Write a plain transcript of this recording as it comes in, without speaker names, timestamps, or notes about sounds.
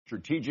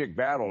strategic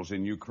battles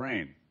in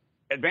Ukraine.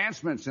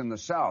 Advancements in the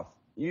south,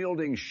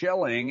 yielding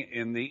shelling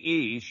in the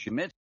east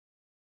amidst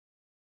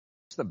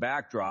the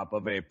backdrop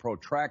of a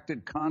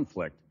protracted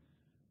conflict.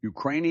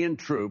 Ukrainian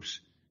troops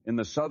in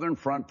the southern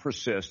front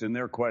persist in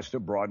their quest to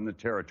broaden the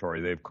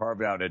territory they've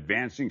carved out,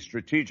 advancing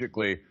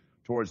strategically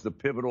towards the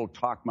pivotal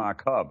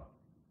Tokmak hub.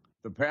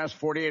 The past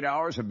 48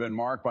 hours have been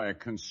marked by a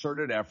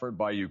concerted effort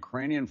by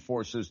Ukrainian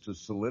forces to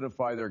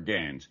solidify their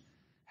gains,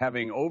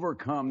 having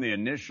overcome the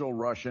initial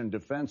Russian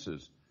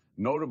defenses,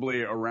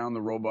 notably around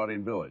the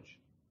Robotyne village.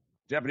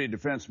 Deputy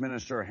Defense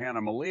Minister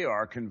Hanna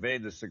Maliar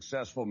conveyed the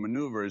successful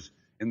maneuvers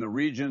in the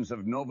regions of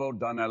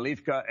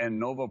Novodanilivka and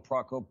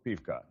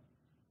Novoprokopivka.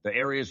 The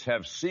areas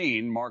have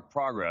seen marked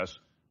progress,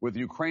 with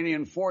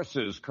Ukrainian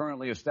forces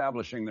currently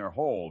establishing their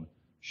hold.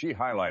 She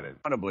highlighted.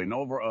 Notably,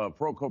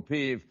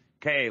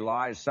 Novoprokopivka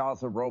lies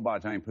south of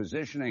Robotyne,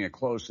 positioning it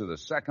close to the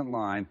second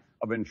line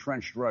of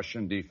entrenched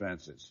Russian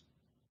defenses.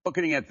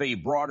 Looking at the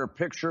broader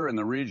picture in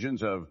the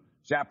regions of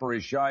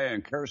Zaporizhzhia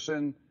and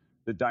Kherson,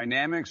 the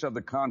dynamics of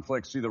the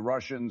conflict see the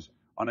Russians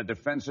on a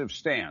defensive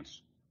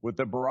stance, with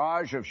the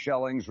barrage of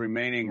shellings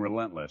remaining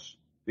relentless.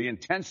 The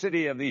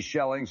intensity of these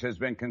shellings has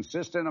been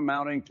consistent,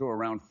 amounting to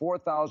around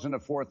 4,000 to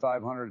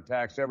 4,500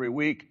 attacks every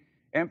week,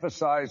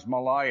 emphasized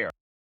Maliar.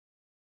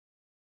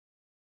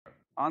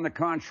 On the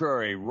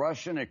contrary,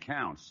 Russian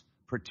accounts,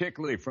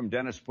 particularly from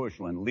Denis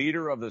Pushilin,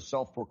 leader of the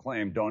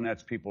self-proclaimed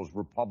Donetsk People's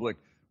Republic,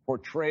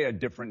 portray a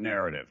different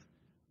narrative.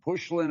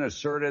 Pushilin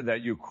asserted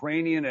that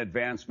Ukrainian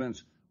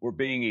advancements were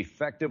being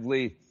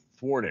effectively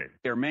thwarted.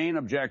 Their main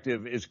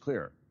objective is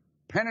clear: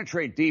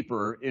 penetrate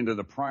deeper into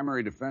the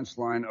primary defense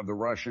line of the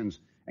Russians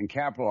and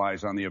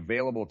capitalize on the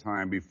available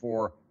time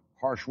before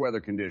harsh weather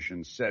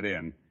conditions set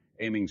in,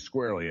 aiming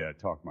squarely at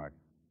Tokmak,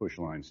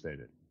 Pushilin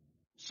stated.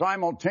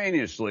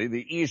 Simultaneously,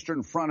 the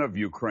eastern front of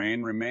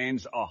Ukraine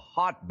remains a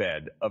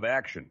hotbed of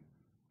action.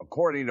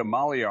 According to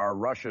Maliar,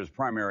 Russia's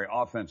primary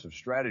offensive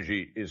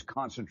strategy is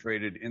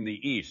concentrated in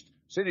the east.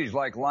 Cities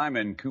like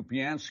Lyman,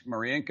 Kupiansk,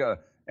 Mariinka,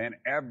 and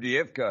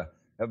Avdiivka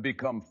have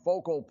become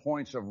focal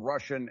points of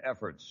Russian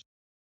efforts.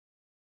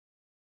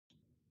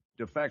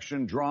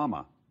 Defection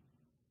drama.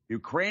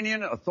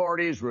 Ukrainian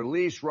authorities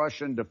release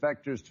Russian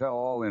defectors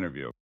tell-all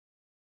interview.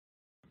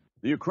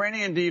 The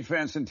Ukrainian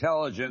Defense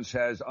Intelligence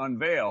has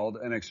unveiled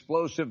an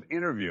explosive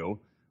interview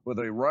with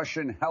a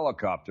Russian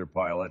helicopter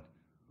pilot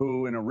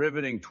who, in a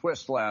riveting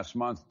twist last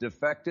month,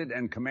 defected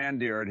and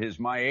commandeered his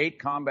Mi-8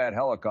 combat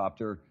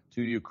helicopter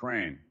to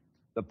Ukraine.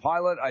 The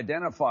pilot,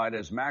 identified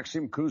as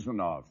Maxim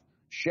Kuzminov,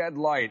 shed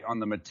light on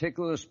the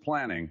meticulous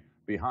planning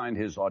behind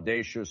his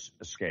audacious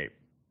escape.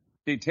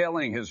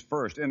 Detailing his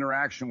first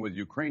interaction with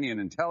Ukrainian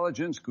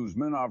intelligence,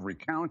 Kuzminov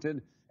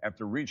recounted,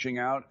 after reaching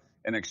out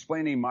and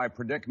explaining my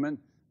predicament,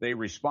 they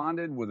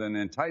responded with an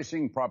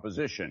enticing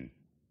proposition: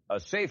 a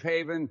safe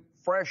haven,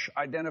 fresh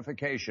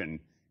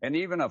identification, and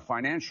even a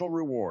financial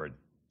reward.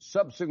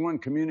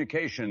 Subsequent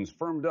communications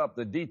firmed up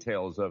the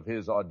details of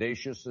his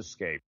audacious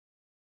escape.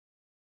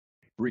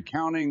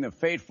 Recounting the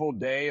fateful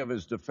day of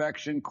his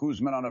defection,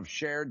 Kuzminov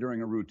shared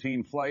during a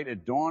routine flight,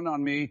 "It dawned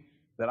on me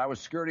that I was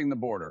skirting the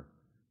border.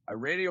 I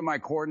radioed my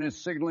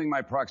coordinates, signaling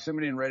my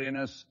proximity and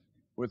readiness.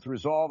 With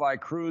resolve, I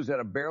cruised at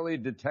a barely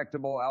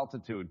detectable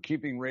altitude,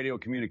 keeping radio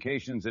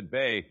communications at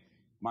bay.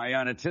 My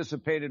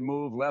unanticipated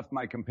move left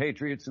my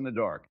compatriots in the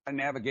dark. I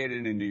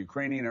navigated into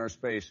Ukrainian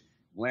airspace,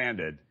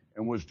 landed,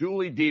 and was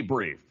duly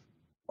debriefed."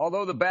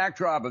 Although the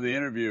backdrop of the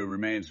interview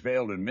remains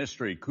veiled in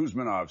mystery,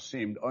 Kuzminov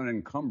seemed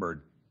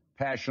unencumbered,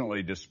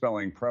 passionately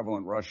dispelling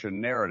prevalent Russian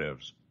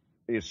narratives.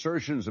 The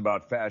assertions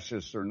about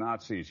fascists or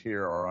Nazis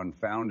here are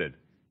unfounded.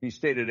 He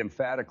stated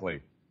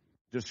emphatically,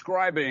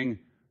 describing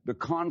the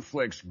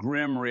conflict's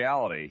grim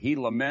reality. He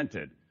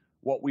lamented,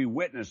 "What we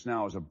witness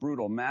now is a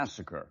brutal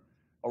massacre,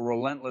 a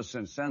relentless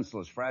and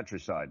senseless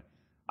fratricide.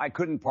 I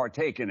couldn't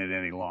partake in it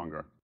any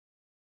longer."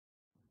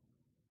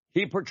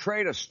 He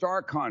portrayed a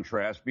stark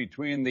contrast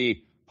between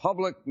the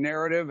public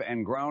narrative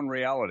and ground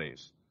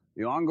realities.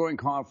 The ongoing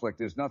conflict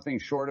is nothing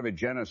short of a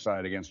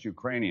genocide against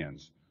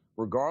Ukrainians,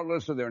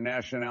 regardless of their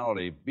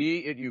nationality,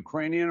 be it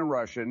Ukrainian or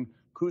Russian,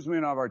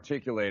 Kuzminov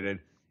articulated,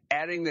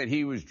 adding that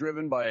he was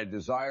driven by a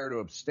desire to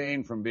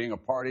abstain from being a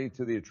party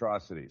to the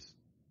atrocities.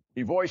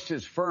 He voiced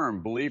his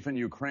firm belief in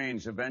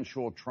Ukraine's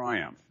eventual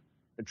triumph,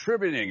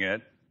 attributing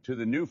it to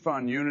the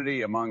newfound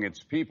unity among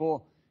its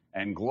people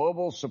and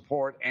global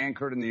support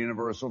anchored in the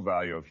universal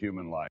value of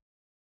human life.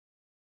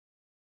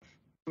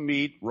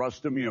 Meet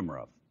Rustem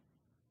Umerov,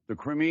 the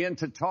Crimean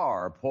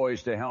Tatar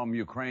poised to helm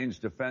Ukraine's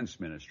defense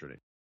ministry.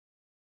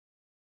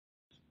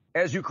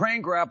 As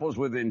Ukraine grapples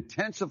with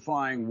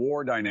intensifying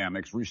war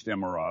dynamics,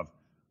 Rustem Umerov,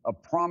 a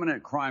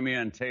prominent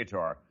Crimean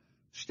Tatar,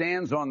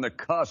 stands on the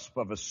cusp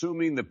of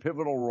assuming the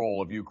pivotal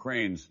role of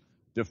Ukraine's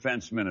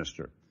defense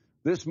minister.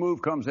 This move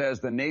comes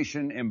as the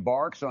nation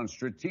embarks on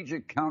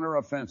strategic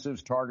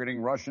counteroffensives targeting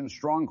Russian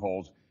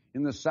strongholds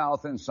in the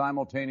south and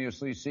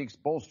simultaneously seeks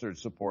bolstered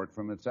support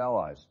from its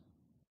allies.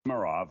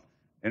 Umerov,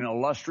 an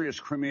illustrious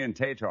Crimean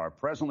Tatar,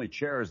 presently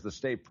chairs the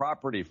State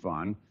Property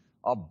Fund,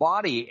 a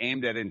body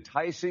aimed at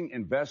enticing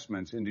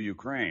investments into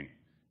Ukraine.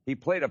 He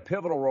played a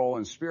pivotal role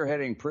in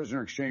spearheading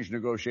prisoner exchange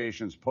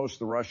negotiations post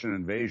the Russian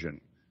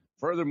invasion.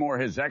 Furthermore,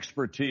 his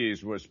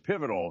expertise was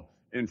pivotal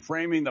in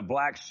framing the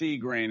Black Sea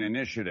Grain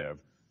Initiative,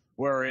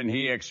 wherein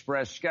he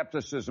expressed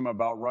skepticism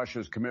about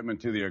Russia's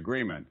commitment to the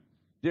agreement,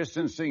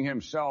 distancing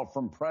himself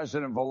from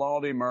President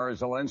Volodymyr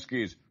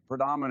Zelensky's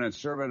predominant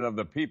Servant of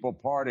the People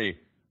Party.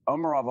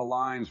 Umerov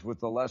aligns with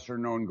the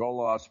lesser-known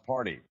Golos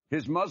Party.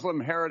 His Muslim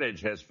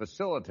heritage has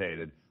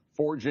facilitated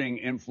forging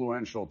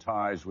influential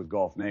ties with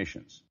Gulf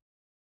nations.